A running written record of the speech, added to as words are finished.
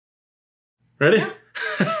Ready? Yeah.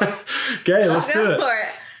 Okay, let's do it. For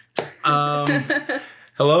it.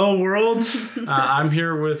 Hello, world. I'm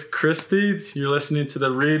here with Christi. You're listening to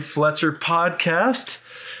the Reed Fletcher podcast.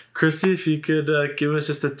 Christi, if you could give us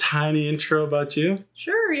just a tiny intro about you.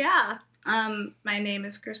 Sure, yeah. My name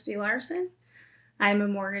is Christi Larsen. I'm a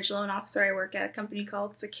mortgage loan officer. I work at a company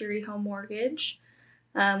called Security Home Mortgage.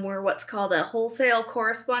 We're what's called a wholesale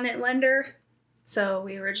correspondent lender. So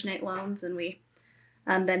we originate loans and we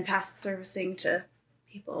then pass the servicing to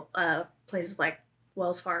people, places like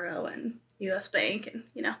Wells Fargo and U.S. Bank and,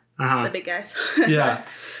 the big guys. Yeah.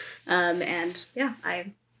 And yeah,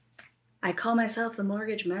 I call myself the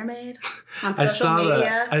mortgage mermaid on social I saw media.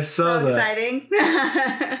 That. I saw so that. Exciting.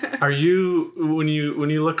 Are you, when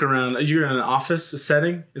you look around, you're in an office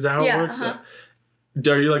setting? Is that how it works? Uh-huh.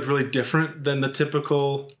 Are you like really different than the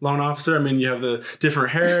typical loan officer? I mean, you have the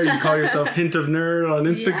different hair. You call yourself Hint of Nerd on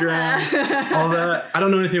Instagram, all that. I don't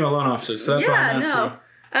know anything about loan officers, so that's why I'm asking.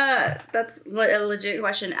 That's a legit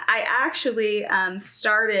question. I actually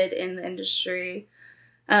started in the industry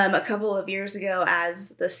a couple of years ago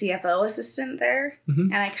as the CFO assistant there.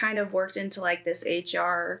 Mm-hmm. And I kind of worked into like this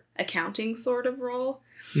HR accounting sort of role.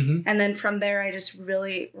 Mm-hmm. And then from there, I just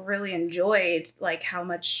really, really enjoyed like how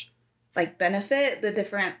much like benefit the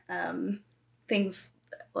different things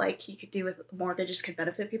like you could do with mortgages could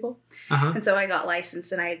benefit people. Uh-huh. And so I got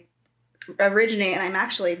licensed and I originate, and I'm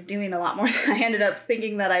actually doing a lot more than I ended up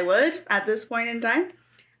thinking that I would at this point in time.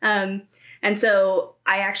 And so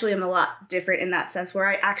I actually am a lot different in that sense where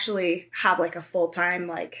I actually have like a full-time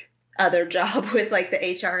like other job with like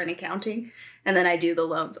the HR and accounting. And then I do the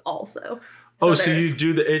loans also. So you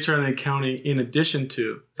do the HR and accounting in addition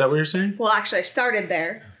to, is that what you're saying? Well, actually I started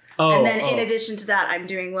there. And then in addition to that, I'm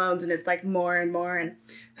doing loans and it's like more and more. And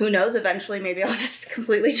who knows, eventually maybe I'll just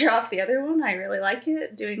completely drop the other one. I really like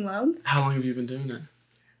it, doing loans. How long have you been doing it?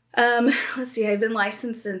 Let's see. I've been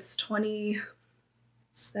licensed since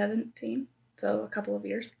 2017. So a couple of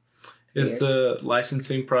years. Is the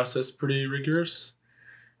licensing process pretty rigorous?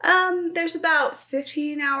 There's about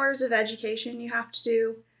 15 hours of education you have to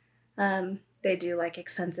do. They do like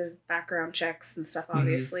extensive background checks and stuff,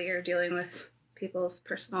 obviously. You're dealing with people's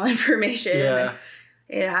personal information. Yeah.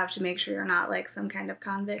 You have to make sure you're not like some kind of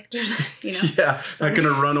convict or Yeah, not going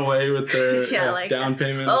to run away with their down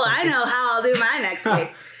payment. Oh, I know how I'll do my next week.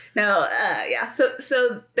 No,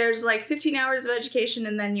 So there's like 15 hours of education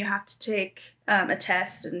and then you have to take a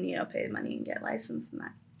test and, pay money and get licensed and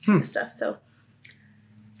that kind of stuff. So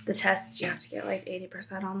the tests, you have to get like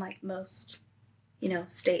 80% on like most,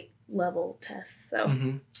 state level tests.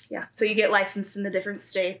 So yeah, so you get licensed in the different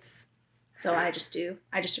states. So I just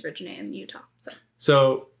originate in Utah.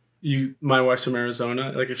 So my wife's from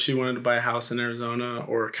Arizona. Like if she wanted to buy a house in Arizona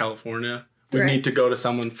or California, we need to go to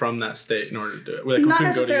someone from that state in order to do it. Like, not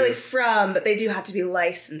necessarily from, but they do have to be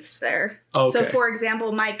licensed there. Okay. So for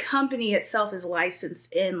example, my company itself is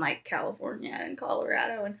licensed in like California and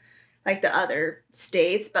Colorado and like the other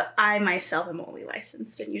states, but I myself am only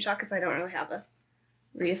licensed in Utah because I don't really have a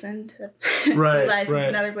reason to be licensed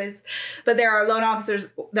in other places. But there are loan officers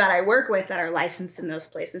that I work with that are licensed in those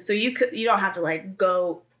places. So you don't have to like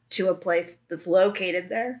go to a place that's located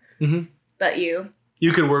there, but you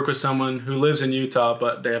could work with someone who lives in Utah,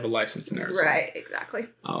 but they have a license in Arizona. Right, exactly.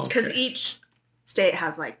 Because each state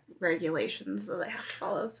has like regulations that they have to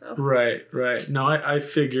follow. So right. No, I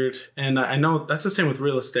figured, and I know that's the same with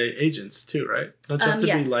real estate agents too, right? Don't you have to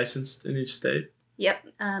be licensed in each state? Yep.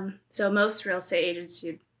 So most real estate agents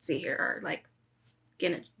you'd see here are like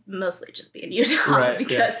gonna mostly just be in Utah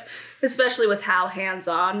because especially with how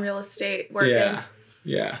hands-on real estate work is.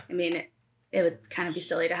 Yeah. I mean, it would kind of be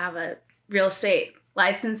silly to have a real estate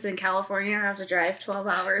license in California or have to drive 12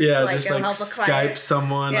 hours to like go help a client. Skype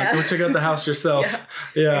someone, like go check out the house yourself.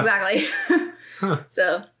 Yeah. Exactly.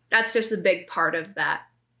 So that's just a big part of that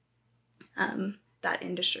that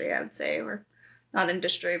industry, I would say, or not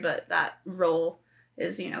industry, but that role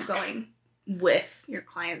is, going with your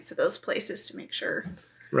clients to those places to make sure.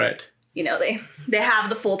 Right. They have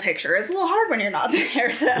the full picture. It's a little hard when you're not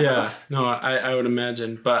there. So. Yeah. No, I would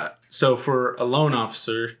imagine. But so for a loan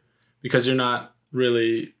officer, because you're not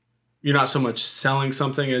so much selling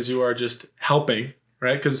something as you are just helping,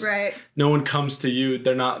 right? Because no one comes to you.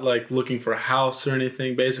 They're not like looking for a house or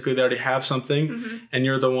anything. Basically, they already have something, and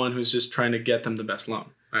you're the one who's just trying to get them the best loan,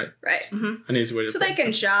 right? Right. An easy way to. So they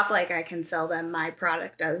can shop. Like I can sell them my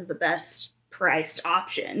product as the best priced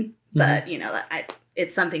option, but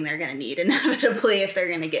it's something they're going to need inevitably if they're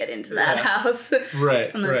going to get into that house,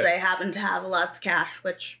 right? Unless they happen to have lots of cash,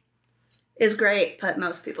 which is great, but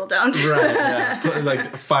most people don't. Right, yeah. Put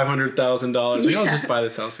like $500,000. Like, I'll just buy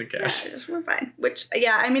this house in cash. Yeah, we're fine. Which,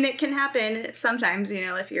 yeah, I mean, it can happen sometimes, you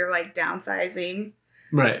know, if you're like downsizing,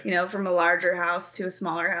 right, you know, from a larger house to a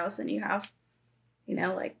smaller house, and you have, you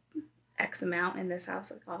know, like X amount in this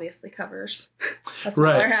house, like obviously covers a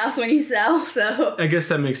smaller house when you sell. So I guess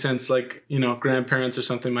that makes sense. Like, you know, grandparents or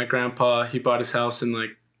something. My grandpa, he bought his house in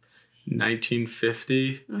like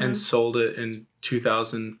 1950 and sold it in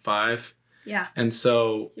 2005. Yeah. And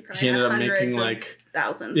so he ended up making like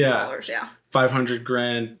thousands of dollars. Yeah.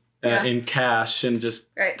 $500,000 in cash and just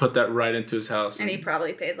put that right into his house. And he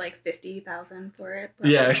probably paid like $50,000 for it.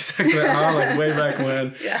 Probably. Yeah, exactly. Like way back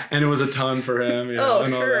when. Yeah. And it was a ton for him. You know,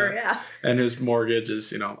 and sure. Yeah. And his mortgage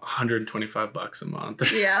is, you know, $125 a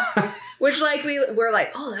month. Yeah. Which like we're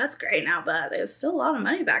like, oh, that's great now, but it was still a lot of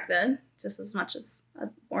money back then. Just as much as a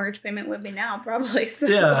mortgage payment would be now, probably. So.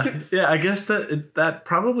 Yeah. I guess that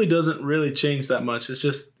probably doesn't really change that much. It's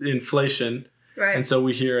just inflation. Right. And so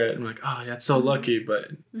we hear it and we're like, oh, yeah, it's so lucky.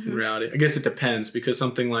 But in reality, I guess it depends, because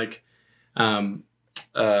something like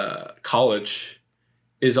college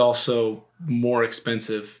is also more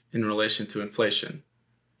expensive in relation to inflation.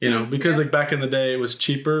 You know, because like back in the day, it was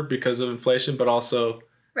cheaper because of inflation, but also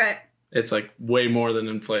it's like way more than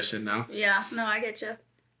inflation now. Yeah, no, I get you.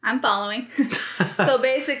 I'm following. So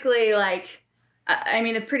basically, like, I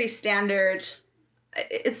mean, a pretty standard,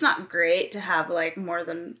 it's not great to have like more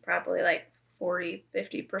than probably like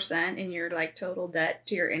 40-50% in your like total debt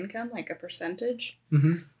to your income, like a percentage.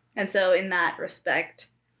 And so in that respect,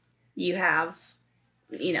 you have,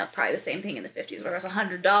 you know, probably the same thing in the 50s where it was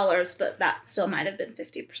 $100, but that still might have been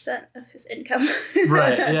 50% of his income.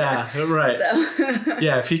 Right. Yeah. Right. So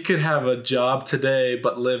yeah, if he could have a job today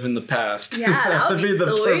but live in the past, that would be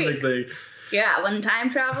the sweet. perfect thing. Yeah, when time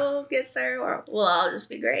travel gets there, we'll all just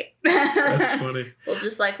be great. That's funny. We'll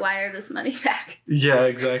just like wire this money back. Yeah,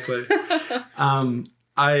 exactly.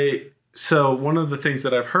 So one of the things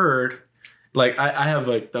that I've heard, like I have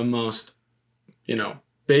like the most, you know,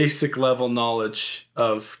 basic level knowledge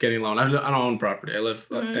of getting a loan. I don't own property. I live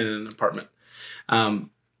in an apartment.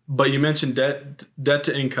 But you mentioned debt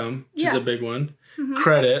to income, which is a big one.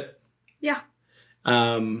 Credit. Yeah.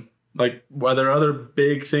 Like, are there other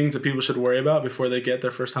big things that people should worry about before they get their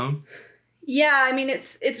first home? Yeah, I mean,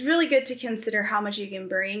 it's really good to consider how much you can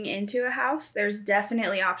bring into a house. There's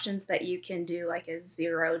definitely options that you can do, like a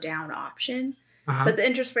 0 down option. But the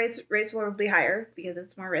interest rates will be higher because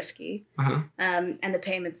it's more risky. And the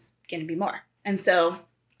payment's going to be more. And so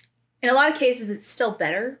in a lot of cases, it's still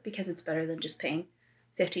better because it's better than just paying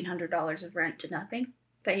 $1,500 of rent to nothing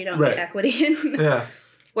that you don't get equity in. Yeah.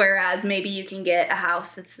 Whereas maybe you can get a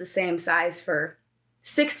house that's the same size for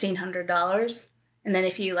 $1,600. And then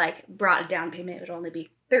if you like brought a down payment, it would only be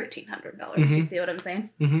 $1,300. You see what I'm saying?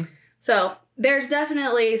 So there's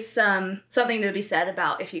definitely something to be said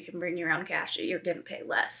about if you can bring your own cash, you're going to pay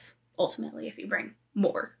less ultimately if you bring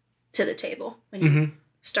more to the table when you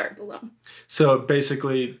start the loan. So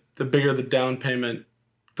basically, the bigger the down payment,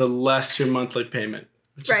 the less your monthly payment.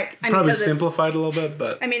 Right. Probably simplified a little bit,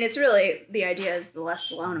 but I mean, it's really, the idea is the less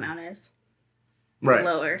the loan amount is, the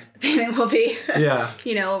lower the payment will be. Yeah.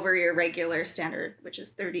 You know, over your regular standard, which is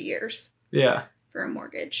 30 years. Yeah. For a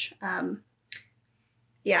mortgage.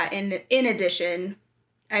 Yeah. In addition,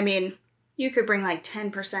 I mean, you could bring like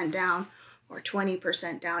 10% down or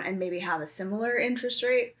 20% down and maybe have a similar interest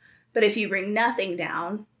rate. But if you bring nothing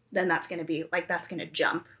down, then that's going to be like, that's going to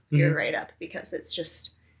jump your rate up, because it's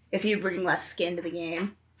just, if you bring less skin to the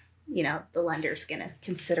game, you know, the lender's going to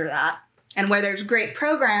consider that. And where there's great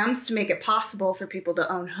programs to make it possible for people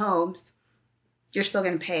to own homes, you're still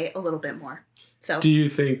going to pay a little bit more. So, do you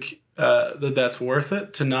think that's worth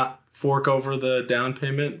it to not fork over the down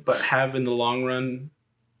payment, but have in the long run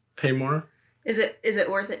pay more? Is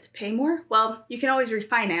it worth it to pay more? Well, you can always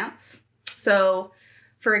refinance. So,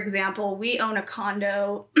 for example, we own a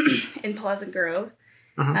condo in Pleasant Grove.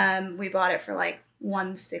 We bought it for like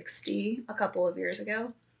 $160 a couple of years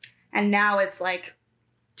ago, and now it's like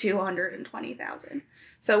 $220,000.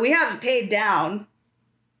 So we haven't paid down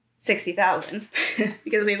 $60,000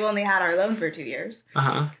 because we've only had our loan for 2 years.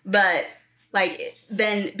 But like,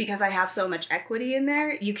 then because I have so much equity in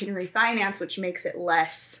there, you can refinance, which makes it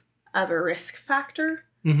less of a risk factor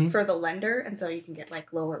for the lender, and so you can get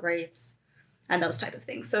like lower rates and those type of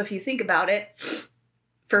things. So if you think about it,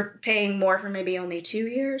 for paying more for maybe only 2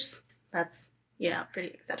 years, that's, you know, pretty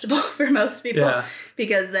acceptable for most people,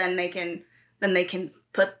 because then they can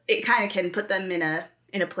put them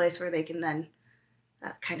in a place where they can then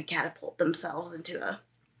kind of catapult themselves into a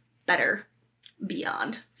better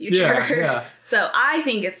beyond future. Yeah. So I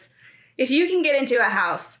think if you can get into a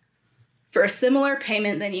house for a similar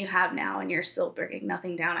payment than you have now and you're still bringing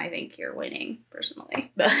nothing down, I think you're winning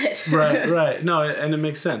personally. But right. No, and it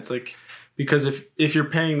makes sense. Like, because if you're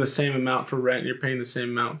paying the same amount for rent, you're paying the same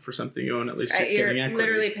amount for something you own, at least you're getting equity.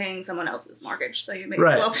 Literally paying someone else's mortgage. So you may as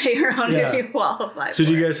well pay your own if you qualify. So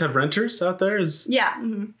do you guys have renters out there? Yeah.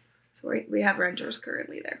 Mm-hmm. So we have renters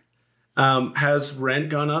currently there. Has rent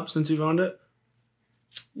gone up since you've owned it?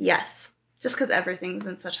 Yes. Just because everything's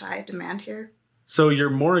in such high demand here. So your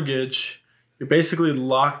mortgage, you're basically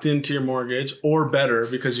locked into your mortgage, or better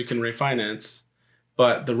because you can refinance,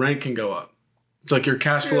 but the rent can go up. It's like your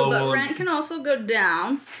cash flow but rent can also go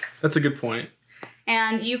down. That's a good point.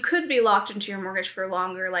 And you could be locked into your mortgage for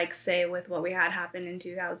longer, like say with what we had happen in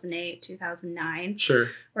 2008, 2009. Sure.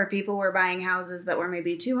 Where people were buying houses that were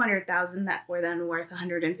maybe $200,000 that were then worth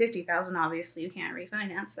 $150,000. Obviously, you can't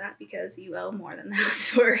refinance that because you owe more than the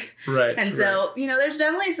house is worth. Right. And so, there's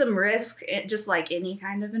definitely some risk, just like any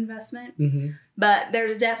kind of investment. Mm-hmm. But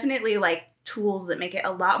there's definitely like tools that make it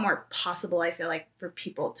a lot more possible, I feel like, for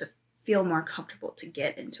people to feel more comfortable to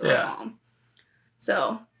get into a home.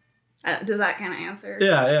 So... does that kind of answer?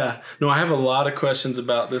 Yeah. No, I have a lot of questions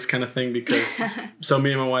about this kind of thing because so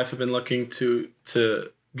me and my wife have been looking to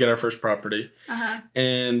get our first property.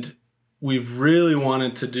 And we've really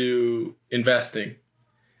wanted to do investing,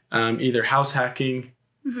 either house hacking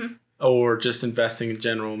or just investing in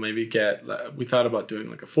general. Maybe we thought about doing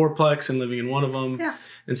like a fourplex and living in one of them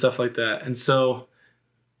and stuff like that. And so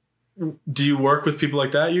do you work with people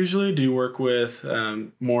like that usually? Do you work with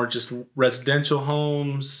more just residential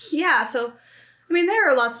homes? Yeah. So, there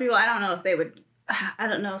are lots of people. I don't know if they would. I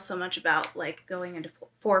don't know so much about like going into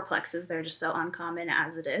fourplexes. They're just so uncommon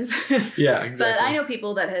as it is. Yeah, exactly. But I know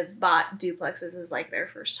people that have bought duplexes as like their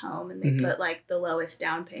first home, and they put like the lowest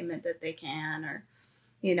down payment that they can, or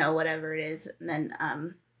whatever it is, and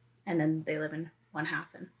then they live in one half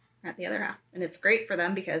and rent the other half, and it's great for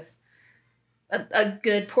them because a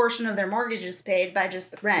good portion of their mortgage is paid by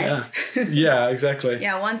just the rent. Yeah, exactly.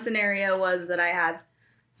 Yeah, one scenario was that I had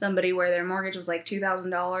somebody where their mortgage was like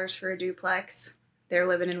 $2,000 for a duplex. They're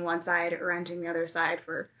living in one side, renting the other side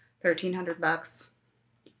for $1,300.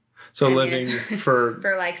 So and living for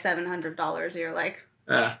like $700, you're like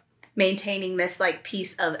maintaining this like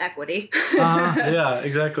piece of equity. Yeah,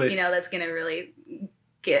 exactly. That's gonna really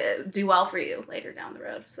do well for you later down the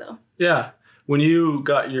road. So yeah, when you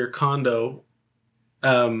got your condo,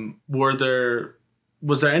 was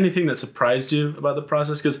there anything that surprised you about the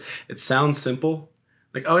process? Because it sounds simple.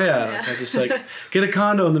 Like, like I just like get a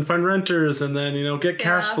condo and then find renters and then, get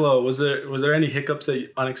cash flow. Was there any hiccups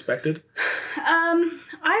that unexpected?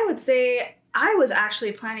 I would say I was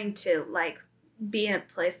actually planning to like be in a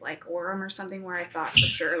place like Orem or something where I thought for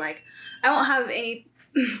sure, like, I won't have any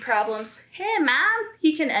problems. Hey man,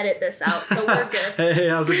 he can edit this out, so we're good. Hey,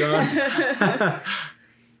 how's it going?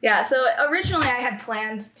 Yeah, so originally I had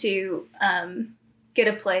planned to get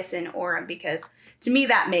a place in Orem because to me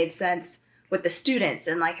that made sense with the students,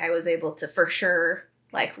 and like I was able to for sure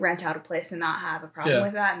like rent out a place and not have a problem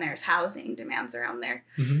with that, and there's housing demands around there.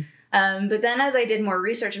 But then as I did more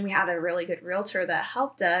research and we had a really good realtor that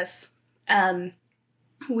helped us,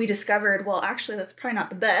 we discovered, well, actually that's probably not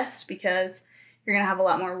the best because you're going to have a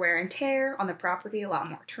lot more wear and tear on the property, a lot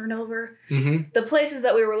more turnover. The places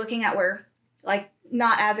that we were looking at were like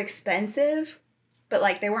not as expensive, but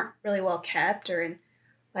like they weren't really well kept or in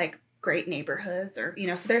like great neighborhoods, or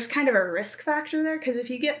so there's kind of a risk factor there because if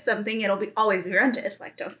you get something, it'll always be rented.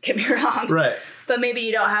 Like, don't get me wrong, right? But maybe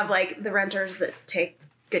you don't have like the renters that take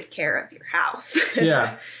good care of your house.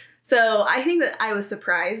 Yeah. So I think that I was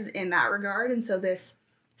surprised in that regard, and so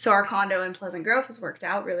our condo in Pleasant Grove has worked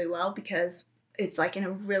out really well because it's like in a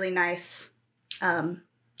really nice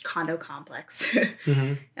condo complex.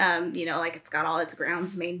 Like it's got all its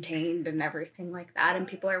grounds maintained and everything like that, and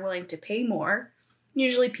people are willing to pay more.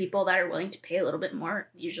 Usually people that are willing to pay a little bit more are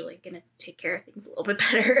usually going to take care of things a little bit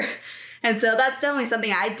better. And so that's definitely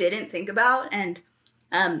something I didn't think about, and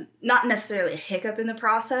not necessarily a hiccup in the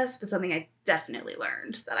process, but something I definitely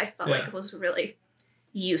learned that I felt like was a really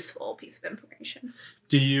useful piece of information.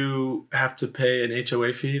 Do you have to pay an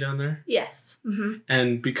HOA fee down there? Yes.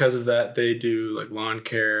 And because of that, they do like lawn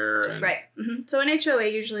care. And... Right. So an HOA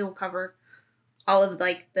usually will cover all of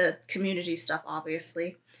like the community stuff,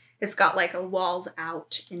 obviously. It's got like a walls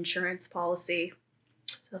out insurance policy.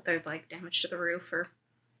 So if there's like damage to the roof or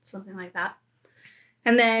something like that.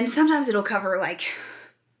 And then sometimes it'll cover like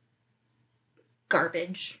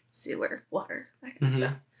garbage, sewer, water, that kind of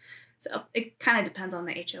stuff. So it kind of depends on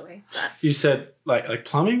the HOA. But you said like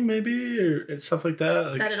plumbing maybe or stuff like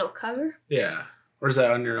that? Like, that it'll cover? Yeah. Or is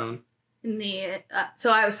that on your own?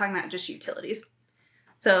 So I was talking about just utilities.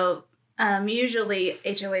 So Usually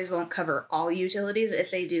HOAs won't cover all utilities.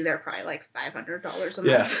 If they do, they're probably like $500 a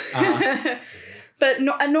month. Yeah. But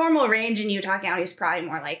a normal range in Utah County is probably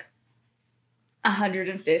more like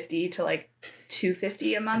 $150 to like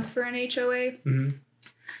 $250 a month for an HOA. Mm-hmm.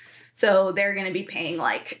 So they're going to be paying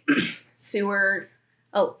like sewer,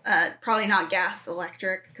 probably not gas,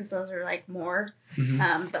 electric, because those are like more.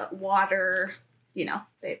 Mm-hmm. But water, you know,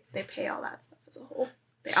 they pay all that stuff as a whole.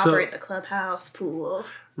 They operate the clubhouse, pool.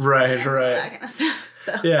 Right. That kind of stuff.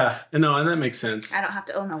 So yeah, and that makes sense. I don't have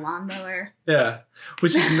to own a lawnmower. Yeah,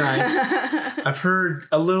 which is nice. I've heard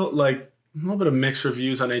a little bit of mixed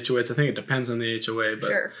reviews on HOAs. I think it depends on the HOA,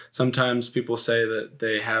 but sometimes people say that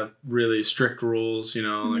they have really strict rules. You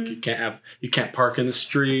know, like you can't park in the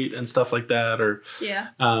street and stuff like that. Or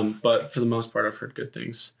but for the most part, I've heard good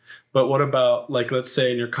things. But what about like, let's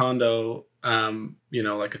say in your condo, you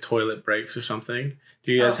know, like a toilet breaks or something?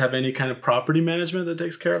 Do you guys have any kind of property management that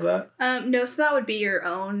takes care of that? No, so that would be your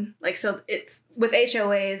own. Like, so it's with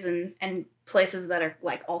HOAs and places that are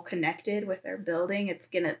like all connected with their building.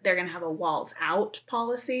 They're gonna have a walls out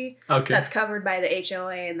policy that's covered by the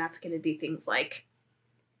HOA, and that's gonna be things like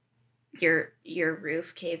your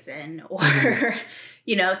roof caves in, or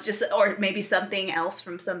you know, it's just, or maybe something else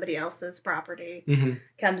from somebody else's property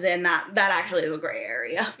comes in. That actually is a gray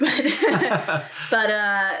area, but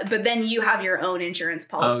but then you have your own insurance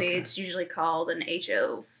policy. It's usually called an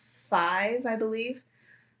HO5, I believe,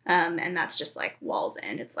 and that's just like walls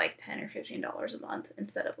in. It's like $10 or $15 a month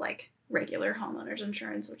instead of like regular homeowners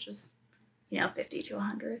insurance, which is, you know, $50 to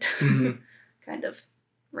 $100 kind of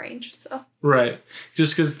range. So right,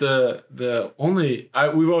 just because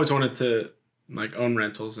we've always wanted to like own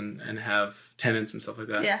rentals and have tenants and stuff like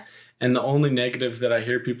that. Yeah. And the only negative that I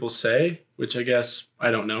hear people say, which I guess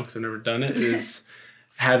I don't know because I've never done it, is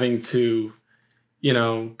having to, you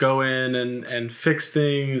know, go in and fix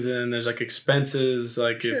things, and there's like expenses,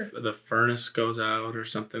 like if the furnace goes out or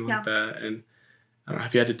something like that. And I don't know,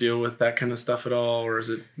 have you had to deal with that kind of stuff at all, or is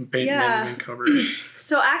it mainly covered?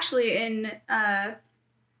 So actually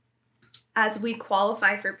as we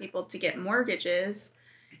qualify for people to get mortgages,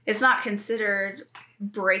 it's not considered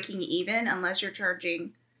breaking even unless you're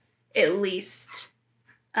charging at least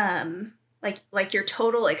like your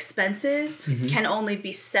total expenses can only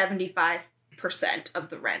be 75% of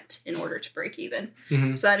the rent in order to break even.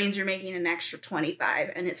 So that means you're making an extra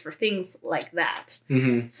 25, and it's for things like that.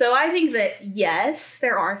 So I think that yes,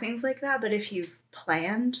 there are things like that, but if you've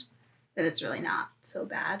planned, then it's really not so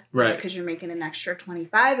bad. Right. Because you're making an extra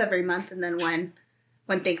 25 every month, and then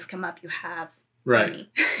when things come up, you have money.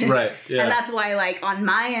 Right. Yeah. And that's why, like, on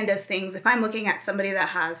my end of things, if I'm looking at somebody that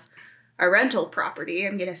has a rental property,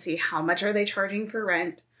 I'm going to see how much are they charging for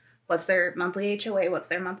rent? What's their monthly HOA? What's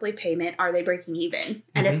their monthly payment? Are they breaking even?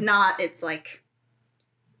 And if not, it's like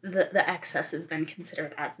the excess is then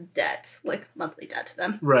considered as debt, like monthly debt to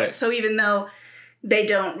them. Right. So even though they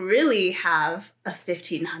don't really have a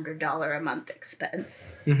 $1,500 a month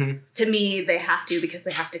expense, to me, they have to, because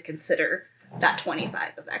they have to consider that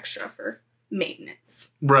 25 of extra for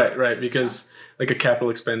maintenance. Right. Because like a capital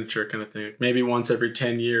expenditure kind of thing, maybe once every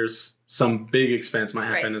 10 years, some big expense might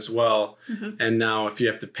happen as well. And now if you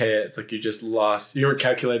have to pay it, it's like you weren't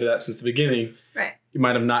calculated that since the beginning. Right. You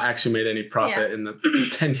might have not actually made any profit in the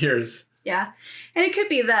 10 years. Yeah. And it could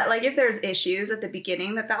be that, like, if there's issues at the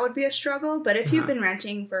beginning, that would be a struggle. But if you've been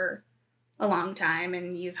renting for a long time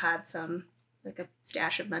and you've had like a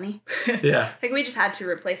stash of money. Like, we just had to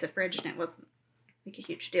replace a fridge, and it wasn't like a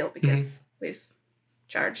huge deal because we've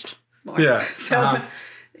charged more. Yeah. So,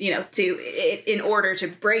 you know, in order to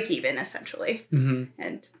break even, essentially,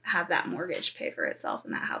 and have that mortgage pay for itself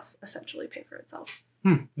and that house essentially pay for itself.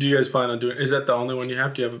 Do you guys plan on doing, is that the only one you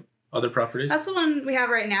have? Do you have other properties? That's the one we have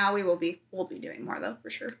right now. We'll be doing more though, for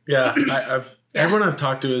sure. Yeah. Everyone I've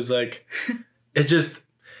talked to is like, it's just,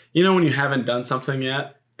 you know, when you haven't done something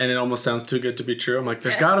yet and it almost sounds too good to be true. I'm like,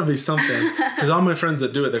 there's gotta be something. Because all my friends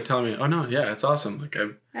that do it, they're telling me, oh no, yeah, it's awesome. Like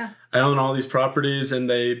I own all these proproperties, and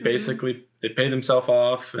they basically, they pay themselves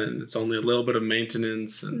off, and it's only a little bit of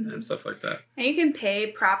maintenance and stuff like that. And you can pay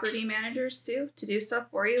property managers too to do stuff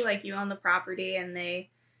for you. Like, you own the property and they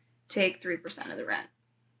take 3% of the rent,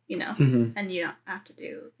 you know, and you don't have to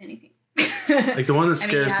do anything. Like the one that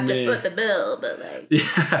scares me. You have to foot the bill, but like,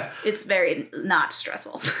 it's very not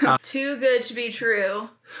stressful. Too good to be true.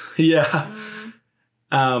 Yeah.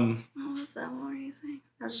 What was that? What were you saying?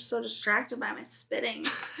 I was just so distracted by my spitting.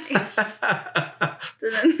 I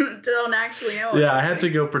don't actually know. Yeah, I had to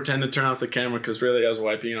go pretend to turn off the camera because really I was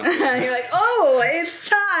wiping off. You're like, oh, it's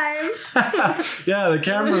time. Yeah, the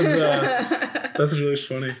camera's. That's really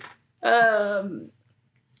funny.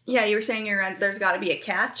 Yeah, you were saying there's got to be a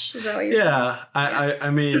catch. Is that what you're saying? Yeah, I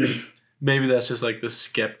mean, maybe that's just like the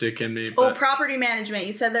skeptic in me. But... Oh, property management.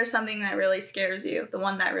 You said there's something that really scares you. The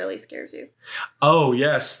one that really scares you. Oh,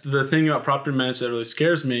 yes. The thing about property management that really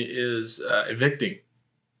scares me is evicting.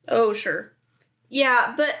 Oh, sure.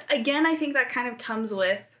 Yeah, but again, I think that kind of comes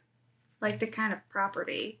with like the kind of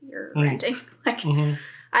property you're renting. Like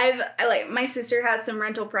I like my sister has some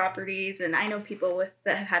rental properties, and I know people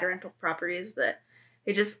that have had rental properties that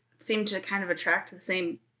they just seem to kind of attract the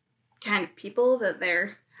same kind of people that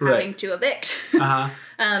they're having to evict.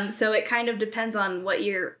 So it kind of depends on what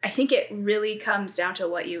I think it really comes down to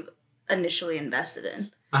what you initially invested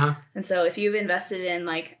in. And so if you've invested in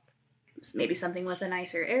like maybe something with a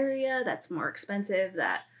nicer area that's more expensive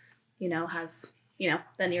that, has,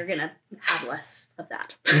 then you're going to have less of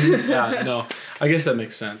that. Yeah, no, I guess that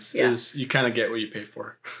makes sense. Yeah. Is you kind of get what you pay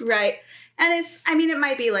for. Right. And it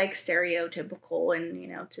might be like stereotypical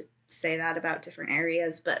and, to say that about different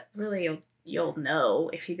areas, but really you'll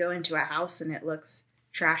know if you go into a house and it looks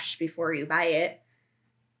trashed before you buy it,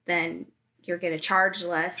 then you're going to charge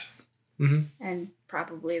less. And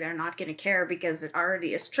probably they're not going to care because it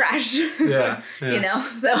already is trash. Yeah.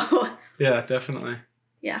 So. Yeah, definitely.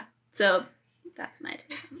 Yeah. So that's my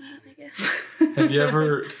take on that, I guess. Have you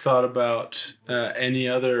ever thought about any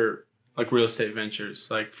other like real estate ventures,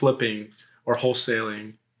 like flipping or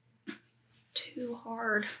wholesaling? It's too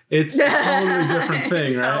hard. It's a totally different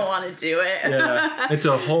thing, right? I don't want to do it. Yeah. It's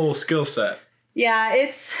a whole skill set. Yeah,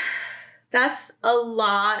 that's a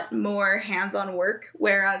lot more hands-on work.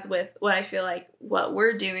 Whereas with what I feel like what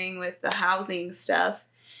we're doing with the housing stuff,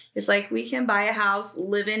 it's like we can buy a house,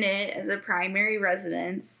 live in it as a primary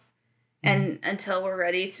residence, and until we're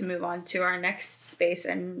ready to move on to our next space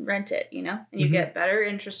and rent it, and you get better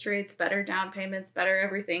interest rates, better down payments, better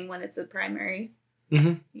everything when it's a primary.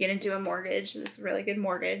 You get into a mortgage, this really good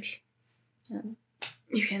mortgage.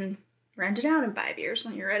 You can rent it out in 5 years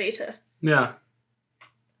when you're ready to. Yeah.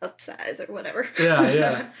 Upsize or whatever.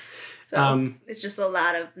 Yeah. So it's just a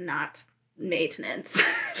lot of not maintenance.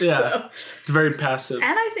 Yeah. So, it's very passive.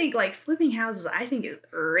 And I think like flipping houses, I think is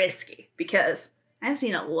risky because I've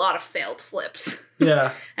seen a lot of failed flips.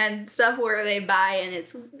 Yeah. And stuff where they buy and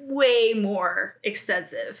it's way more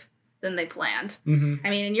expensive than they planned. I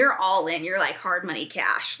mean, and you're all in, you're like hard money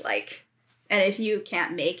cash. Like, and if you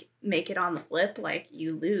can't make it on the flip, like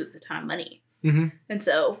you lose a ton of money. And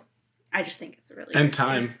so I just think it's really and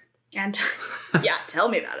time. And yeah, tell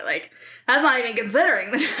me about it. Like that's not even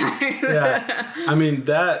considering the time. Yeah, I mean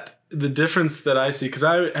the difference that I see, because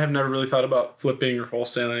I have never really thought about flipping or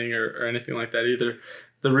wholesaling or anything like that either.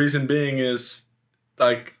 The reason being is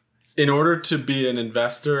like in order to be an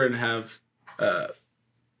investor and have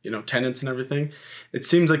tenants and everything, it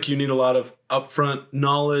seems like you need a lot of upfront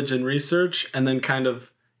knowledge and research, and then kind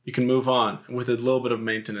of you can move on with a little bit of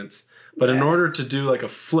maintenance. But in order to do like a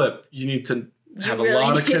flip, you need to have a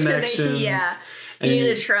lot of connections. You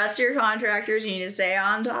need to trust your contractors. You need to stay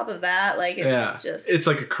on top of that. Like it's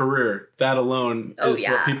like a career. That alone is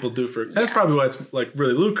what people do for. That's probably why it's like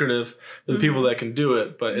really lucrative for the people that can do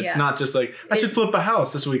it. But it's not just like I should flip a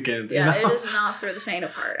house this weekend. Yeah, it is not for the faint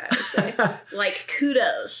of heart. I would say. Like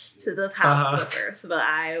kudos to the house flippers, but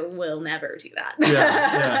I will never do that.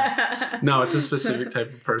 Yeah. No, it's a specific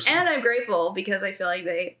type of person. And I'm grateful because I feel like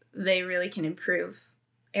they really can improve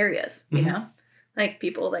areas. You know. Like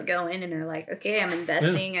people that go in and are like, okay, I'm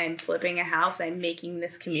investing, I'm flipping a house, I'm making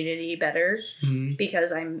this community better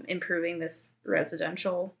because I'm improving this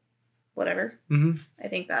residential whatever. I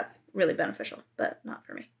think that's really beneficial, but not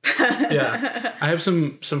for me. Yeah. I have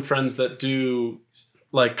some friends that do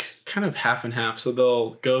like kind of half and half. So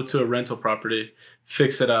they'll go to a rental property,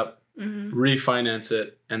 fix it up, refinance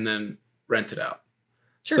it, and then rent it out.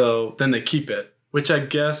 Sure. So then they keep it, which I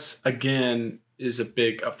guess, again, is a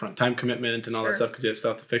big upfront time commitment and all that stuff because you have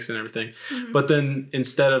stuff to fix and everything. But then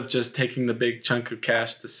instead of just taking the big chunk of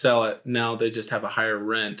cash to sell it, now they just have a higher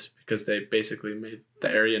rent because they basically made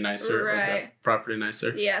the area nicer or the property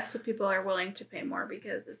nicer. Yeah, so people are willing to pay more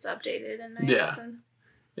because it's updated and nice.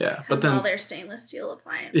 Yeah, but then all their stainless steel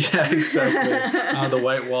appliances. Yeah, exactly. The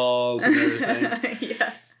white walls and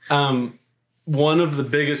everything. One of the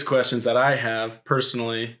biggest questions that I have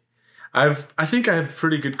personally, I think I have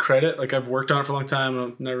pretty good credit. Like I've worked on it for a long time.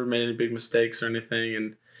 I've never made any big mistakes or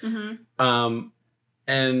anything. And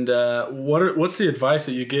what's the advice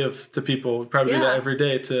that you give to people? Probably do that every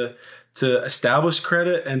day to establish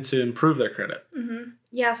credit and to improve their credit.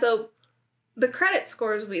 Yeah. So the credit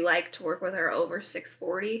scores we like to work with are over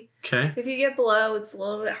 640. Okay. If you get below, it's a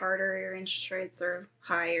little bit harder. Your interest rates are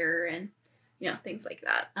higher, and things like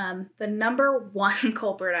that. The number one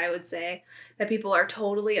culprit I would say that people are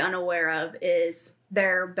totally unaware of is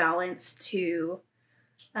their balance to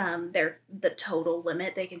the total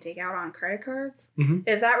limit they can take out on credit cards. Mm-hmm.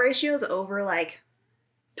 If that ratio is over like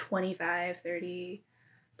 25-30%,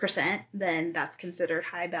 then that's considered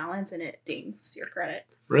high balance and it dings your credit.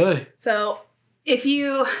 Really? So if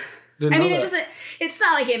you, it's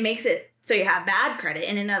not like it makes it so you have bad credit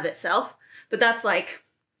in and of itself, but that's like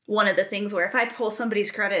one of the things where if I pull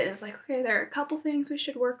somebody's credit, it's like, okay, there are a couple things we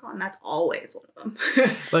should work on. That's always one of them.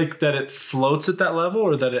 Like that it floats at that level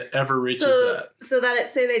or that it ever reaches that? So that it,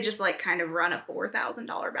 say they just like kind of run a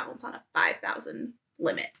 $4,000 balance on a $5,000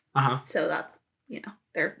 limit. Uh-huh. So that's,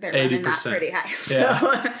 they're running that pretty high.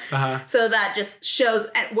 Yeah. So that just shows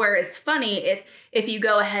where it's funny. If you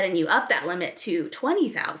go ahead and you up that limit to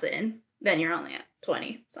 20,000, then you're only at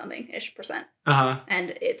 20 something ish percent. Uh-huh.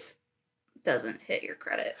 And doesn't hit your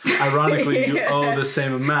credit. Ironically, you owe the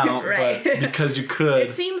same amount, right? But because you could.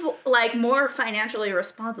 It seems like more financially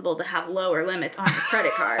responsible to have lower limits on your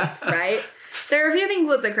credit cards, right? There are a few things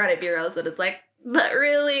with the credit bureaus that it's like, but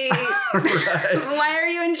really, why are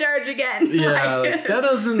you in charge again? Yeah, like, that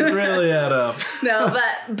doesn't really add up. No,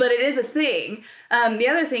 but it is a thing. The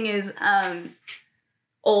other thing is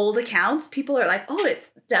old accounts. People are like, oh, it's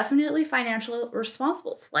definitely financially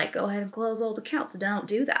responsible. It's like, go ahead and close old accounts. Don't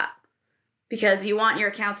do that. Because you want your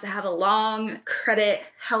accounts to have a long credit,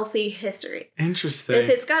 healthy history. Interesting. If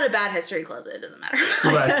it's got a bad history, close it. It doesn't matter.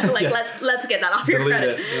 Right. Let's get that off your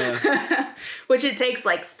credit. Yeah. Which it takes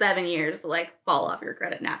like 7 years to like fall off your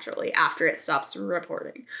credit naturally after it stops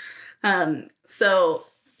reporting. So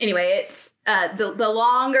anyway, it's the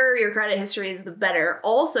longer your credit history is, the better.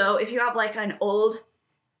 Also, if you have like an old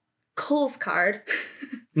Kohl's card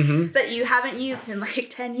mm-hmm. that you haven't used in like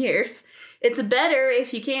 10 years, it's better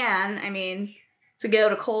if you can, to go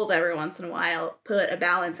to Kohl's every once in a while, put a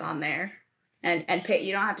balance on there and pay.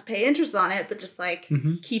 You don't have to pay interest on it, but just like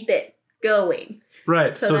mm-hmm. keep it going.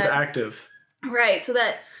 Right. So it's active. Right. So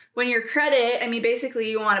that when your credit, basically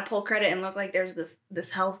you want to pull credit and look like there's this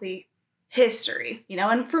healthy history,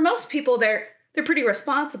 and for most people they're pretty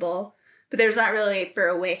responsible, but there's not really for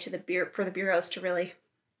a way for the bureaus to really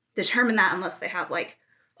determine that unless they have like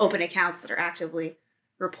open accounts that are actively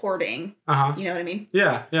reporting. Uh-huh. You know what I mean?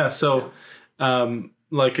 Yeah. So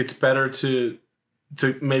like it's better to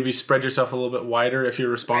maybe spread yourself a little bit wider if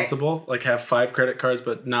you're responsible. Right. Like have 5 credit cards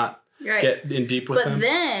but not get in deep with them. But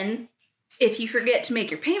then if you forget to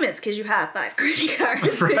make your payments because you have 5 credit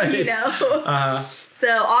cards, right. Uh-huh.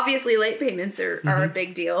 So obviously late payments are a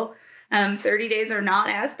big deal. 30 days are not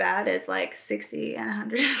as bad as like 60 and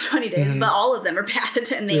 120 days, mm-hmm. but all of them are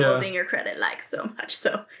bad and they will ding your credit like so much.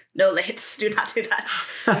 So no lates, do not do that.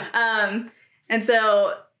 And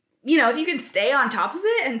so, if you can stay on top of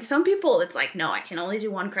it, and some people it's like, no, I can only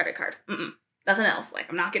do 1 credit card. Nothing else. Like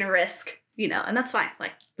I'm not going to risk, and that's fine.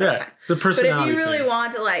 Like that's fine. The personality. But if you really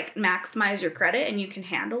want to like maximize your credit and you can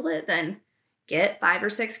handle it, then get 5 or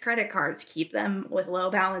 6 credit cards, keep them with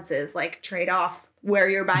low balances, like trade off where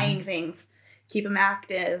you're buying things, keep them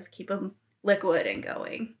active, keep them liquid and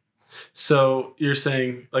going. So you're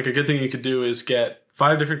saying like a good thing you could do is get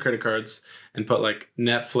 5 different credit cards and put like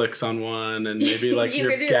Netflix on one and maybe like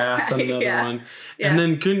your gas on another one. Yeah. And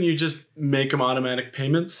then couldn't you just make them automatic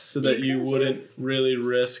payments so that you wouldn't really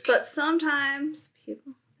risk? But sometimes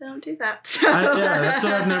people don't do that. So. That's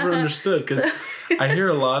what I've never understood because I hear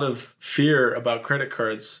a lot of fear about credit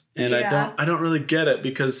cards and I don't really get it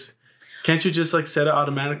because can't you just like set it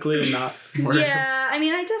automatically and not work? Yeah, I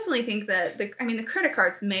definitely think that the credit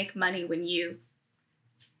cards make money when you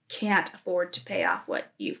can't afford to pay off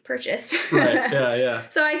what you've purchased. Right. Yeah.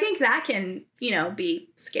 So I think that can, be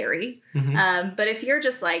scary. Mm-hmm. But if you're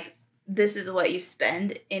just like, this is what you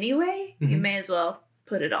spend anyway, mm-hmm. you may as well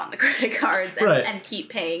put it on the credit cards and keep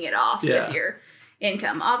paying it off with your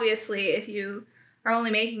income. Obviously, if you are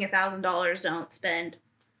only making $1,000, don't spend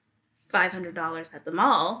 $500 at the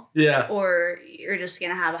mall. Yeah. Or you're just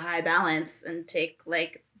going to have a high balance and take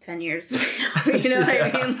like 10 years. You know what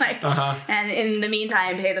I mean? Like, and in the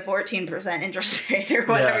meantime, pay the 14% interest rate or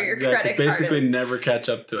whatever your credit card basically is. never catch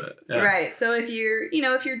up to it. Yeah. Right. So if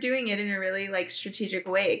you're doing it in a really like strategic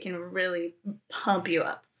way, it can really pump you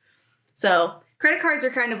up. So credit cards are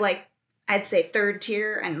kind of like, I'd say 3rd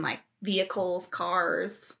tier, and like vehicles,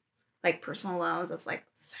 cars, like personal loans, that's like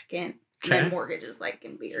 2nd. Okay. And then mortgages like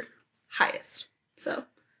can be your highest. So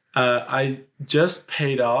I just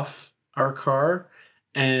paid off our car,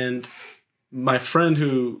 and my friend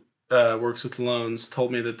who works with loans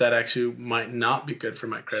told me that actually might not be good for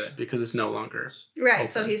my credit because it's no longer right. open.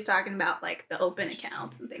 So he's talking about like the open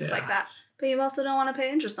accounts and things like that. But you also don't want to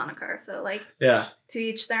pay interest on a car. So, like, yeah, to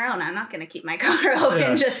each their own. I'm not going to keep my car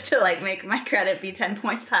open just to, like, make my credit be 10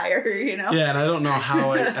 points higher, you know? Yeah, and I don't know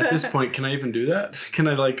how at this point, can I even do that? Can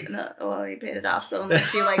I, like... No, well, you paid it off, so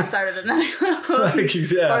unless you, like, started another loan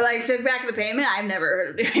or, like, took back the payment, I've never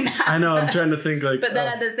heard of doing that. I know, I'm trying to think, like... But then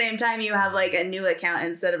at the same time, you have, like, a new account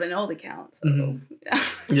instead of an old account, so...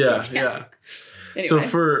 Yeah. Anyway. So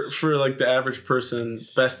for like the average person,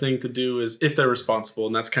 best thing to do is if they're responsible,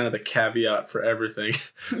 and that's kind of the caveat for everything.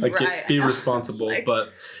 Like be responsible, like,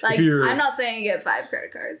 but if you're, I'm not saying you get 5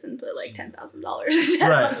 credit cards and put like $10,000.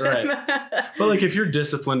 Right. But like if you're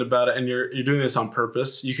disciplined about it and you're doing this on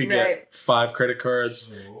purpose, you could get 5 credit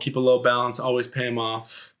cards, keep a low balance, always pay them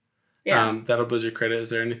off. Yeah, that'll build your credit. Is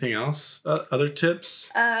there anything else? Other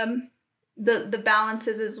tips? The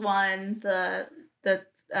balances is one. The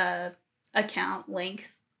account length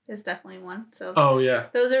is definitely one. So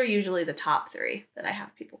those are usually the top 3 that I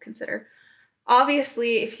have people consider.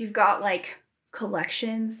 Obviously, if you've got like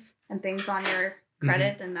collections and things on your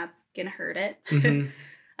credit, then that's gonna hurt it.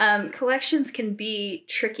 Collections can be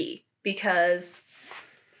tricky because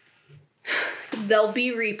they'll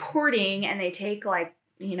be reporting and they take like,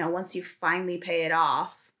 you know, once you finally pay it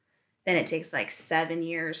off, then it takes like 7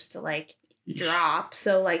 years to like drop.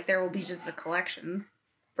 So like there will be just a collection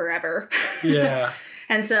forever. Yeah.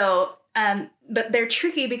 And so, but they're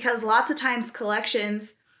tricky because lots of times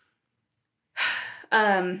collections,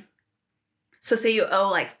 so say you owe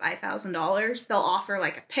like $5,000, they'll offer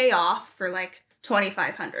like a payoff for like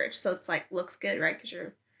 $2,500. So it's like, looks good, right? Because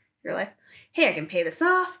you're like, hey, I can pay this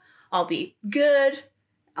off. I'll be good.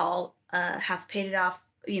 I'll have paid it off.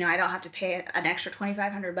 You know, I don't have to pay an extra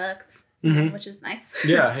 $2,500, which is nice.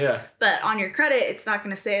 Yeah. But on your credit, it's not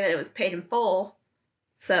going to say that it was paid in full.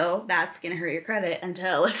 So that's going to hurt your credit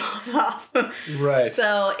until it falls off. Right.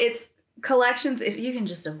 So it's collections. If you can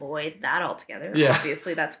just avoid that altogether,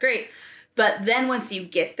 obviously that's great. But then once you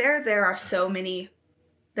get there, there's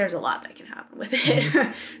a lot that can happen with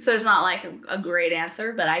it. So there's not like a great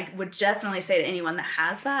answer, but I would definitely say to anyone that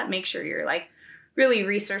has that, make sure you're like really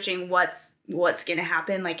researching what's going to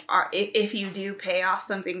happen. Like, if you do pay off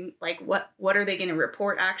something, like what are they going to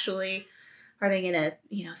report actually? Are they going to,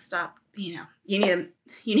 you know, stop? You know, you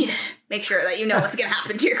need to make sure that you know what's going to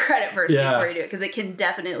happen to your credit first before you do it, because it can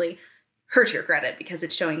definitely hurt your credit because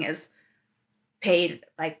it's showing as paid,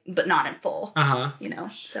 like, but not in full. You know,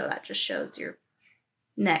 so that just shows your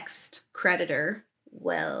next creditor.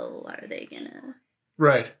 Well, are they gonna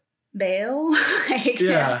bail? Like,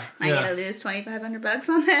 am I gonna lose $2,500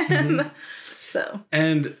 on them? So,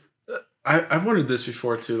 and I've wondered this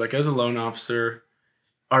before too. Like, as a loan officer,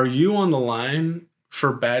 are you on the line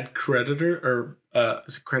for bad creditor or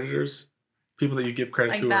is it creditors, people that you give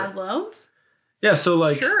credit to? Like bad loans? Yeah. So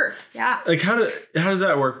like, sure. Yeah. Like how does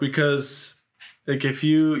that work? Because like if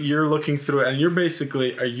you're looking through it and you're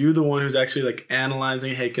basically, are you the one who's actually like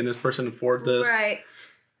analyzing, hey, can this person afford this? Right.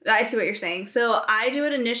 I see what you're saying. So I do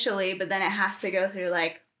it initially, but then it has to go through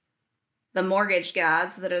like the mortgage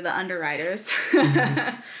gods that are the underwriters.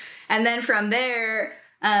 And then from there,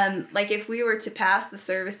 like if we were to pass the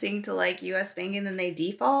servicing to like US Bank and then they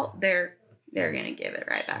default, they're going to give it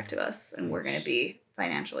right back to us and we're going to be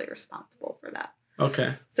financially responsible for that.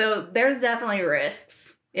 Okay. So there's definitely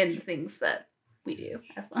risks in things that we do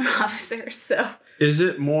as loan officers. So is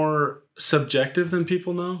it more subjective than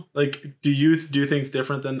people know? Like, do you do things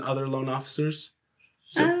different than other loan officers?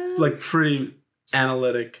 So like pretty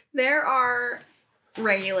analytic. There are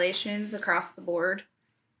regulations across the board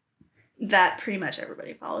that pretty much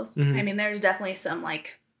everybody follows. I mean, there's definitely some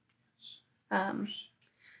like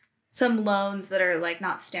some loans that are like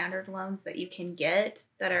not standard loans that you can get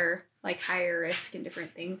that are like higher risk and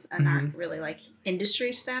different things and aren't really like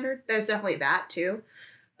industry standard. There's definitely that too.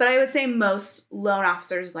 But I would say most loan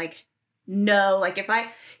officers like know, like if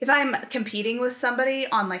I'm competing with somebody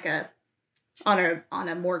on like on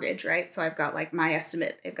a mortgage, right? So I've got like my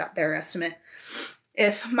estimate, they've got their estimate.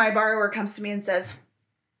 If my borrower comes to me and says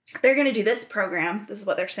they're going to do this program, this is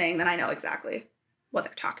what they're saying, then I know exactly what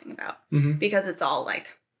they're talking about because it's all like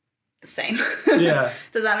the same. Yeah.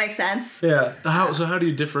 Does that make sense? Yeah. So how do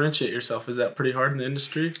you differentiate yourself? Is that pretty hard in the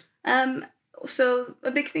industry? So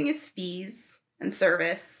a big thing is fees and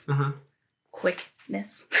service,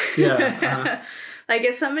 quickness. Yeah. Like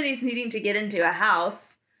if somebody's needing to get into a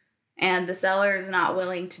house and the seller is not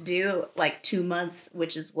willing to do like 2 months,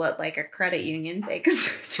 which is what like a credit union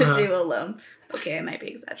takes to do a loan. Okay, I might be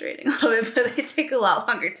exaggerating a little bit, but they take a lot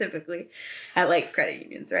longer typically at like credit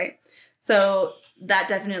unions, right? So that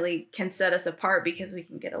definitely can set us apart because we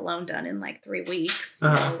can get a loan done in like 3 weeks, you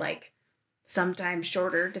know, like sometimes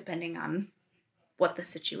shorter depending on what the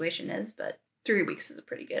situation is, but 3 weeks is a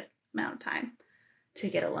pretty good amount of time to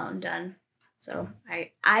get a loan done. So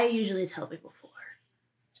I usually tell people 4.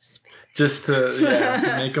 Just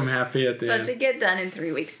to make them happy at the end. But to get done in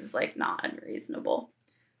 3 weeks is like not unreasonable.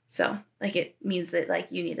 So like it means that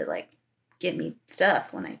like you need to like give me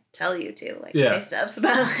stuff when I tell you to, like pay stuffs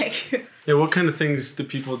about like. Yeah, what kind of things do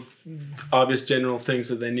people, obvious general things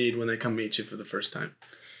that they need when they come meet you for the first time?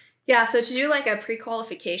 Yeah, so to do like a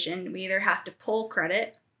pre-qualification, we either have to pull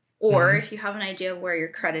credit, or if you have an idea of where your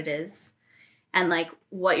credit is and like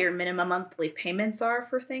what your minimum monthly payments are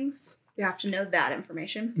for things, you have to know that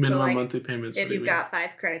information. Minimum monthly payments. If you've got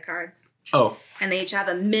 5 credit cards. Oh. And they each have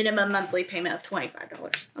a minimum monthly payment of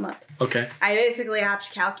 $25 a month. Okay. I basically have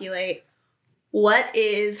to calculate what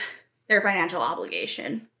is their financial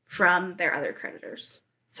obligation from their other creditors.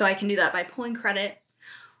 So I can do that by pulling credit,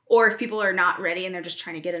 or if people are not ready and they're just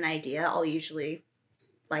trying to get an idea, I'll usually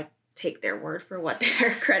like take their word for what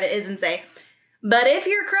their credit is and say, but if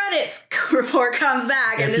your credit report comes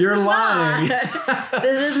back and if you're lying,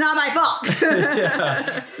 this is not my fault.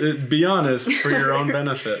 Yeah, be honest for your own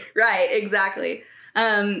benefit. Right, exactly.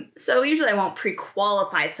 So usually I won't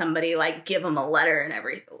pre-qualify somebody, like give them a letter and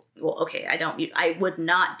everything. Well, okay, I would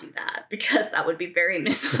not do that because that would be very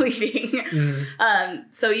misleading.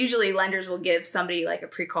 So usually lenders will give somebody like a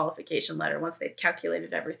pre-qualification letter once they've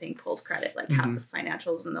calculated everything, pulled credit, like have the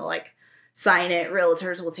financials, and they'll like sign it.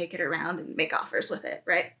 Realtors will take it around and make offers with it,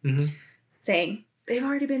 right? Saying they've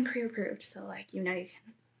already been pre-approved. So like, you can,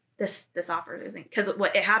 this offer isn't, because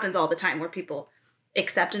it happens all the time where people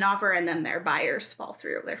accept an offer and then their buyers fall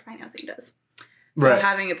through, their financing does. So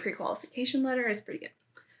having a pre-qualification letter is pretty good.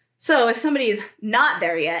 So if somebody's not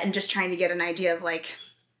there yet and just trying to get an idea of like,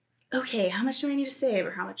 okay, how much do I need to save,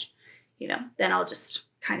 or how much, then I'll just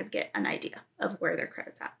kind of get an idea of where their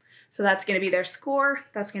credit's at. So that's going to be their score.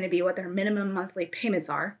 That's going to be what their minimum monthly payments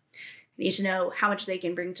are. I need to know how much they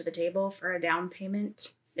can bring to the table for a down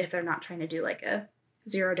payment if they're not trying to do like a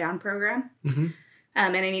 0 down program. And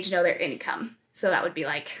I need to know their income. So that would be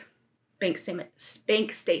like bank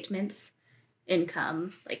statements,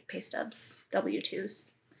 income, like pay stubs,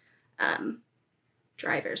 W-2s,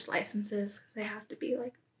 driver's licenses, because they have to be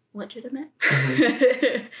like legitimate.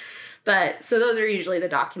 But so those are usually the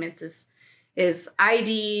documents is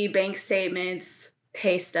ID, bank statements,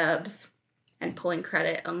 pay stubs, and pulling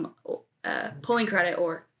credit, or the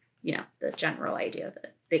general idea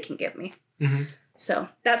that they can give me. So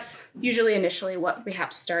that's usually initially what we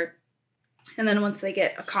have to start. And then once they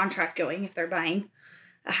get a contract going, if they're buying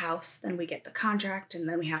a house, then we get the contract, and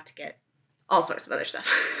then we have to get all sorts of other stuff.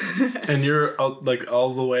 And you're like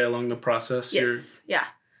all the way along the process? Yes. Yeah.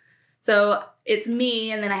 So it's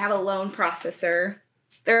me, and then I have a loan processor.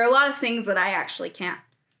 There are a lot of things that I actually can't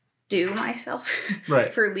do myself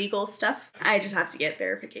for legal stuff. I just have to get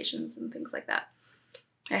verifications and things like that.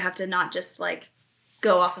 I have to not just like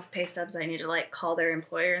go off of pay stubs. I need to like call their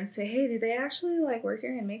employer and say, hey, do they actually like work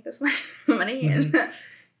here and make this money? And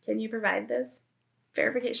can you provide this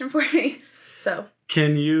verification for me? So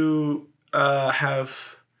can you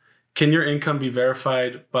can your income be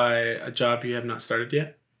verified by a job you have not started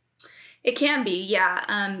yet? It can be,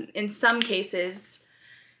 yeah. In some cases,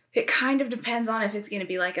 it kind of depends on if it's going to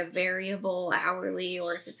be like a variable hourly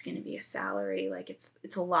or if it's going to be a salary. Like it's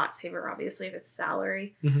a lot safer, obviously, if it's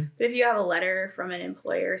salary. But if you have a letter from an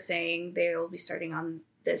employer saying they'll be starting on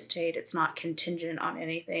this date, it's not contingent on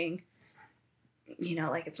anything.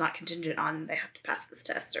 Like it's not contingent on they have to pass this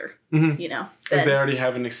test or, then, like they already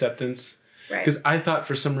have an acceptance. Right. Because I thought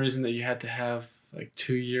for some reason that you had to have like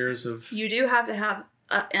 2 years of... You do have to have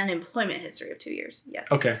an employment history of 2 years, yes.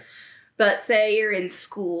 Okay. But say you're in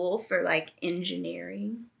school for like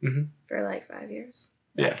engineering for like 5 years.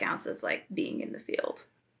 That counts as like being in the field.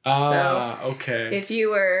 Okay. If you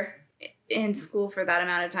were in school for that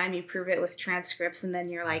amount of time, you prove it with transcripts, and then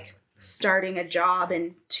you're like starting a job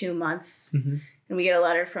in 2 months, and we get a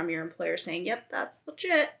letter from your employer saying, yep, that's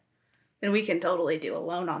legit, then we can totally do a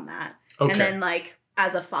loan on that. Okay. And then like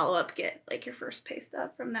as a follow-up, get like your first pay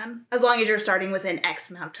stub from them, as long as you're starting within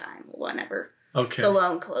X amount of time, whenever the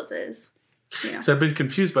loan closes. So I've been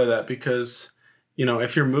confused by that because,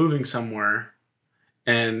 if you're moving somewhere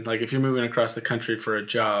and like if you're moving across the country for a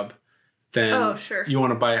job, then you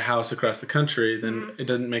want to buy a house across the country, then it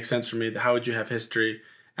doesn't make sense for me. How would you have history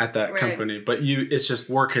at that company? But it's just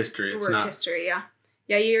work history. It's not history. Yeah.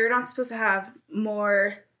 Yeah. You're not supposed to have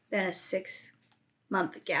more than a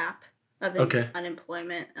 6-month gap of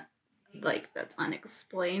unemployment, like that's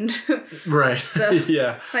unexplained. Right. So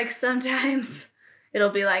like sometimes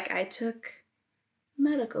it'll be like I took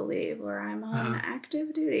medical leave or I'm on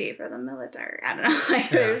active duty for the military. I don't know. Like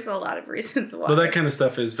there's a lot of reasons why. Well, that kind of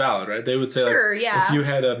stuff is valid, right? They would say if you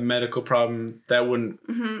had a medical problem, that wouldn't.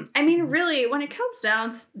 I mean, really, when it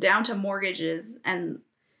comes down to mortgages and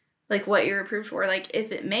like what you're approved for, like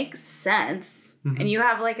if it makes sense and you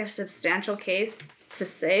have like a substantial case to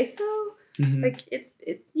say so, like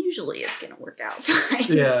it usually is gonna work out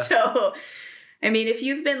fine. Yeah. So, I mean, if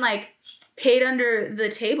you've been like paid under the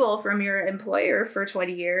table from your employer for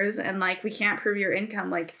 20 years and like we can't prove your income,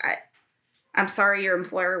 like I'm sorry your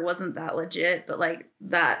employer wasn't that legit, but like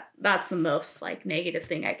that's the most like negative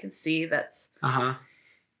thing I can see that's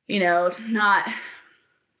you know, not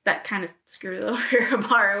that kind of screws over a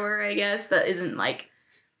borrower, I guess, that isn't like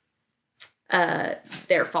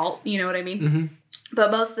their fault, you know what I mean? But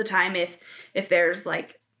most of the time if there's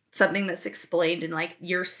like something that's explained and like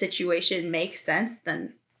your situation makes sense,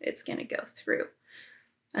 then it's going to go through.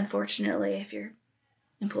 Unfortunately, if your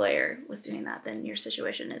employer was doing that, then your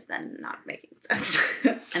situation is then not making sense.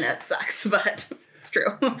 And that sucks, but it's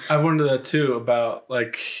true. I wonder that too about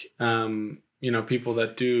like, you know, people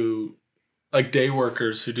that do like day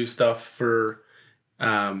workers who do stuff for,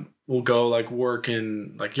 will go like work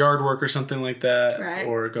in like yard work or something like that, right.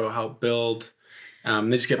 Or go help build. They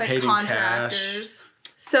just get like paid in cash.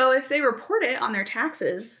 So if they report it on their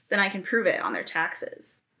taxes, then I can prove it on their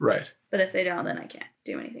taxes. Right. But if they don't, then I can't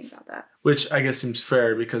do anything about that. Which I guess seems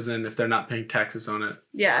fair because then if they're not paying taxes on it.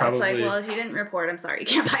 Yeah, probably... it's like, well, if you didn't report, I'm sorry, you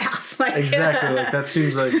can't buy a house. Like, exactly. Like that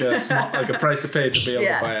seems like a price to pay to be able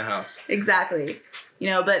to buy a house. Exactly. You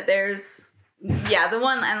know, but there's, the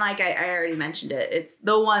one, and like I already mentioned it, it's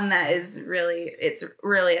the one that is really, it's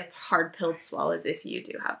really a hard pill to swallow is if you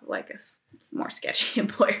do have like a more sketchy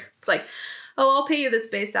employer. It's like, oh, I'll pay you this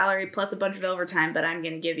base salary plus a bunch of overtime, but I'm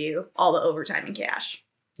going to give you all the overtime in cash.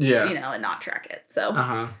 Yeah. You know, and not track it.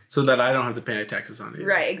 So. So that I don't have to pay any taxes on it.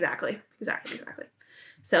 Right. Exactly.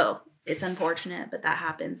 So it's unfortunate, but that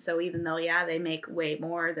happens. So even though, they make way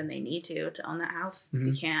more than they need to own that house,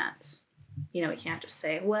 you can't, we can't just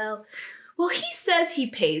say, well, he says he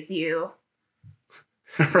pays you.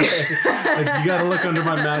 Right. Like, you got to look under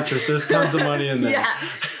my mattress. There's tons of money in there.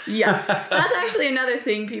 Yeah. That's actually another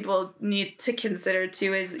thing people need to consider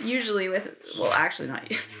too is usually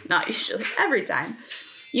not usually, every time.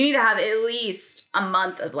 You need to have at least a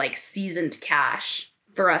month of like seasoned cash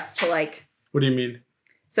for us to like. What do you mean?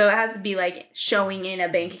 So it has to be like showing in a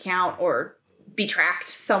bank account or be tracked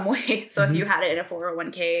some way. So if you had it in a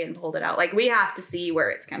 401k and pulled it out, like we have to see where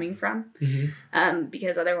it's coming from.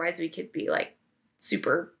 Because otherwise we could be like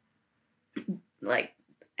super like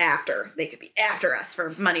they could be after us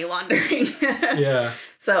for money laundering. Yeah.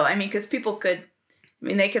 So, I mean, because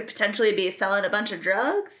they could potentially be selling a bunch of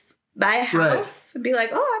drugs. Buy a house and be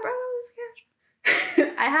like, oh, I brought all this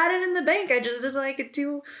cash. I had it in the bank. I just did like a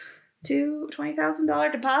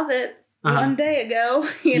 $20,000 deposit one day ago.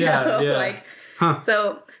 You know.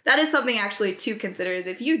 So that is something actually to consider is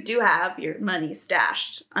if you do have your money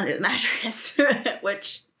stashed under the mattress,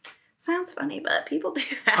 which sounds funny, but people do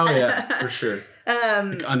that. Oh yeah, for sure.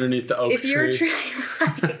 Like underneath the oak tree.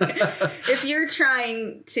 If you're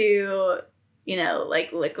trying to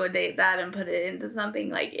like liquidate that and put it into something,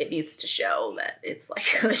 like it needs to show that it's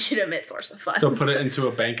like a legitimate source of funds. So put it into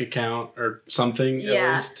a bank account or something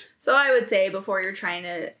at least. So I would say before you're trying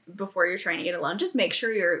to get a loan, just make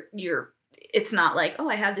sure it's not like, oh,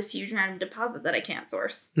 I have this huge random deposit that I can't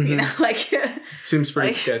source. Like seems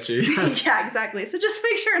pretty sketchy. Yeah, exactly. So just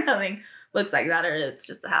make sure nothing looks like that or it's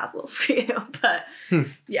just a hassle for you. But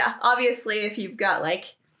obviously if you've got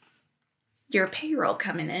like your payroll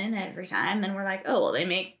coming in every time, then we're like, oh, well, they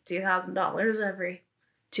make $2,000 every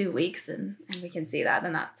 2 weeks and we can see that,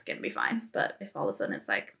 then that's going to be fine. But if all of a sudden it's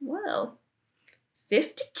like, well,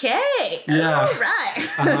 $50K. Yeah. All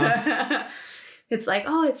right. It's like,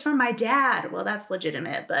 oh, it's from my dad. Well, that's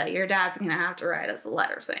legitimate, but your dad's going to have to write us a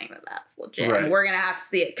letter saying that that's legit. Right. And we're going to have to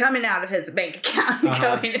see it coming out of his bank account and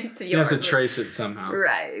going into yours. You have to trace it somehow.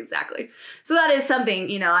 Right, exactly. So that is something,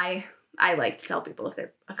 I like to tell people if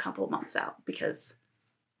they're a couple months out because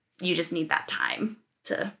you just need that time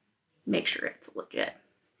to make sure it's legit.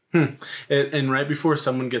 And right before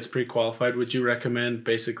someone gets pre-qualified, would you recommend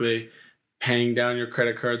basically paying down your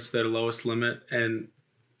credit cards to their lowest limit and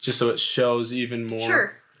just so it shows even more?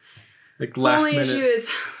 Sure. Like last minute. The only issue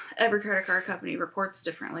is every credit card company reports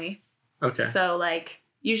differently. Okay. So like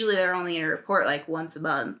usually they're only going to report like once a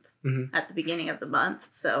month. at the beginning of the month.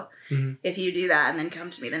 So if you do that and then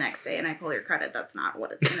come to me the next day and I pull your credit, that's not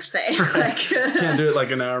what it's going to say. Can't do it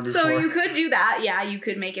like an hour before. So you could do that. Yeah, you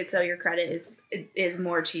could make it so your credit is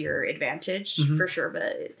more to your advantage for sure, but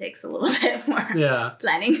it takes a little bit more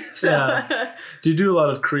planning. So. Do you do a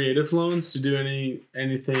lot of creative loans? Do you do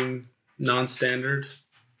anything non-standard?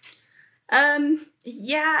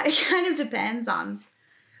 Yeah, it kind of depends on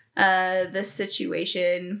the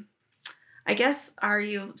situation. I guess, are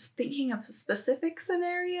you thinking of a specific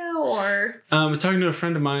scenario or? I was talking to a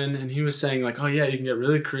friend of mine and he was saying like, oh yeah, you can get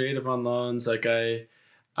really creative on loans. Like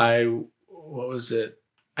what was it?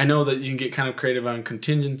 I know that you can get kind of creative on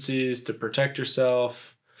contingencies to protect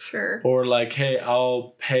yourself. Sure. Or like, hey,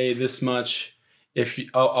 I'll pay this much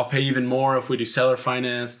I'll pay even more if we do seller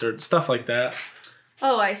financed or stuff like that.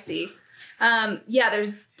 Oh, I see. Yeah,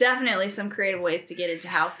 there's definitely some creative ways to get into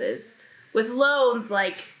houses. With loans,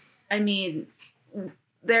 like, I mean,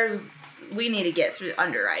 we need to get through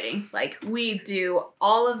underwriting. Like, we do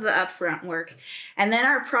all of the upfront work, and then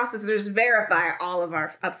our processors verify all of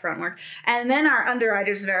our upfront work, and then our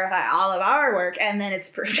underwriters verify all of our work, and then it's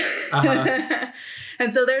approved.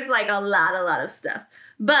 And so there's like a lot of stuff.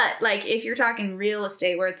 But like, if you're talking real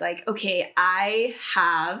estate where it's like, okay, I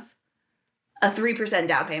have a 3%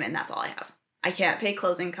 down payment, and that's all I have. I can't pay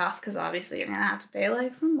closing costs because obviously you're going to have to pay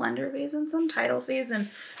like some lender fees and some title fees. And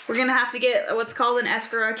we're going to have to get what's called an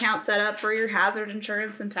escrow account set up for your hazard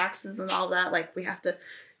insurance and taxes and all that. Like, we have to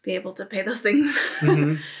be able to pay those things.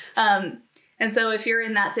 And so if you're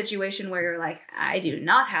in that situation where you're like, I do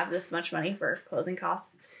not have this much money for closing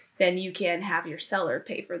costs, then you can have your seller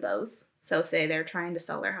pay for those. So say they're trying to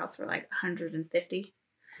sell their house for like $150.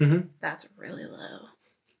 That's really low.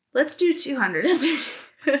 Let's do $250.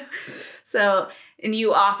 So, and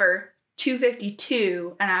you offer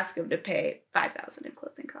 $252 and ask them to pay $5,000 in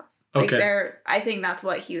closing costs. Okay. Like I think that's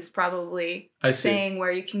what he was probably saying,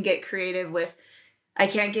 where you can get creative with, I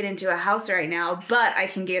can't get into a house right now, but I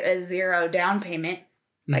can get a 0 down payment.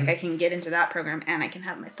 Like, I can get into that program and I can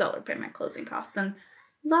have my seller pay my closing costs. Then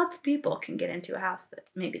lots of people can get into a house that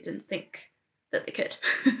maybe didn't think that they could.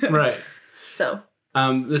 Right. So.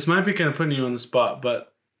 This might be kind of putting you on the spot, but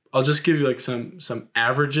I'll just give you like some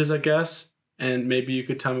averages, I guess, and maybe you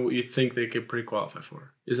could tell me what you think they could pre-qualify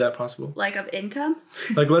for. Is that possible? Like of income?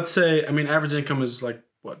 Like, let's say, I mean, average income is like,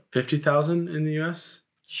 what, 50,000 in the U.S.?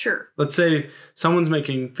 Sure. Let's say someone's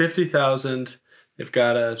making 50,000. They've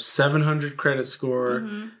got a 700 credit score.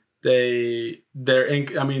 Their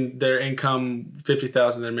income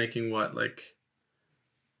 50,000. They're making what, like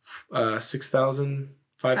 6,000,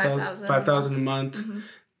 5,000 a month.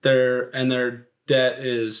 Their debt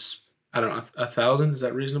is, I don't know, 1,000. Is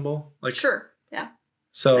that reasonable? Like, sure. Yeah.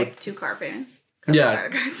 So like 2 car payments.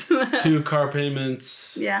 2 car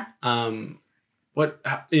payments. Yeah. What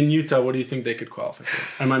in Utah? What do you think they could qualify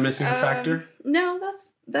for? Am I missing a factor? No,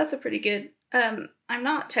 that's a pretty good. I'm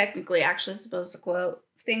not technically actually supposed to quote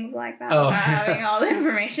things like that without having all the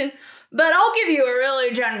information, but I'll give you a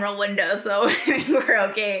really general window, so I think we're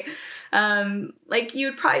okay. Like,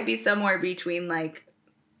 you'd probably be somewhere between like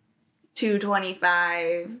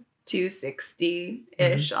 225,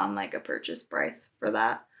 260-ish on like a purchase price for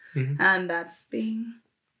that. And that's being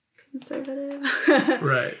conservative.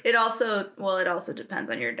 Right. It also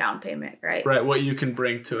depends on your down payment, right? Right, what you can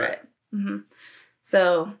bring to it.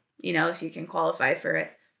 So, if you can qualify for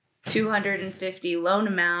it, $250 loan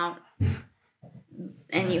amount,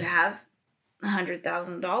 and you have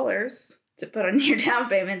 $100,000 to put on your down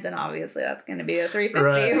payment, then obviously that's going to be a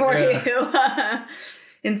 $350 for you.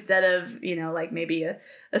 Instead of, like maybe a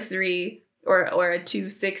 3 or a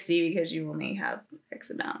 260 because you only have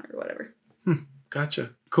X amount or whatever.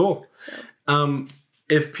 Gotcha. Cool. So,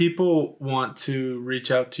 if people want to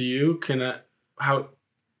reach out to you, can I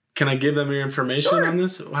give them your information on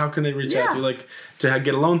this? How can they reach out to you? Like, to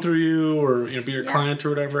get a loan through you or be your client or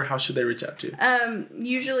whatever? How should they reach out to you?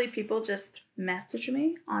 Usually people just message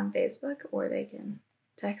me on Facebook, or they can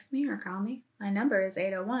text me or call me. My number is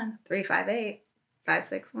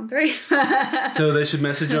 801-358-5613. So they should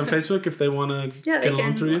message you on Facebook if they want to get a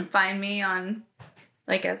loan through you? They can find me on,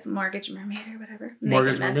 like, as Mortgage Mermaid or whatever.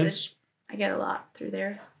 Mortgage Mermaid? I get a lot through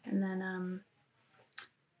there. And then,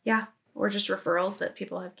 or just referrals that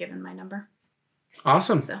people have given my number.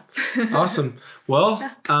 Awesome. So. Awesome. Well,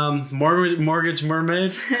 Mortgage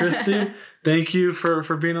Mermaid, Christi, thank you for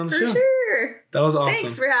being on the show. For sure. That was awesome.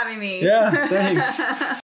 Thanks for having me. Yeah, thanks.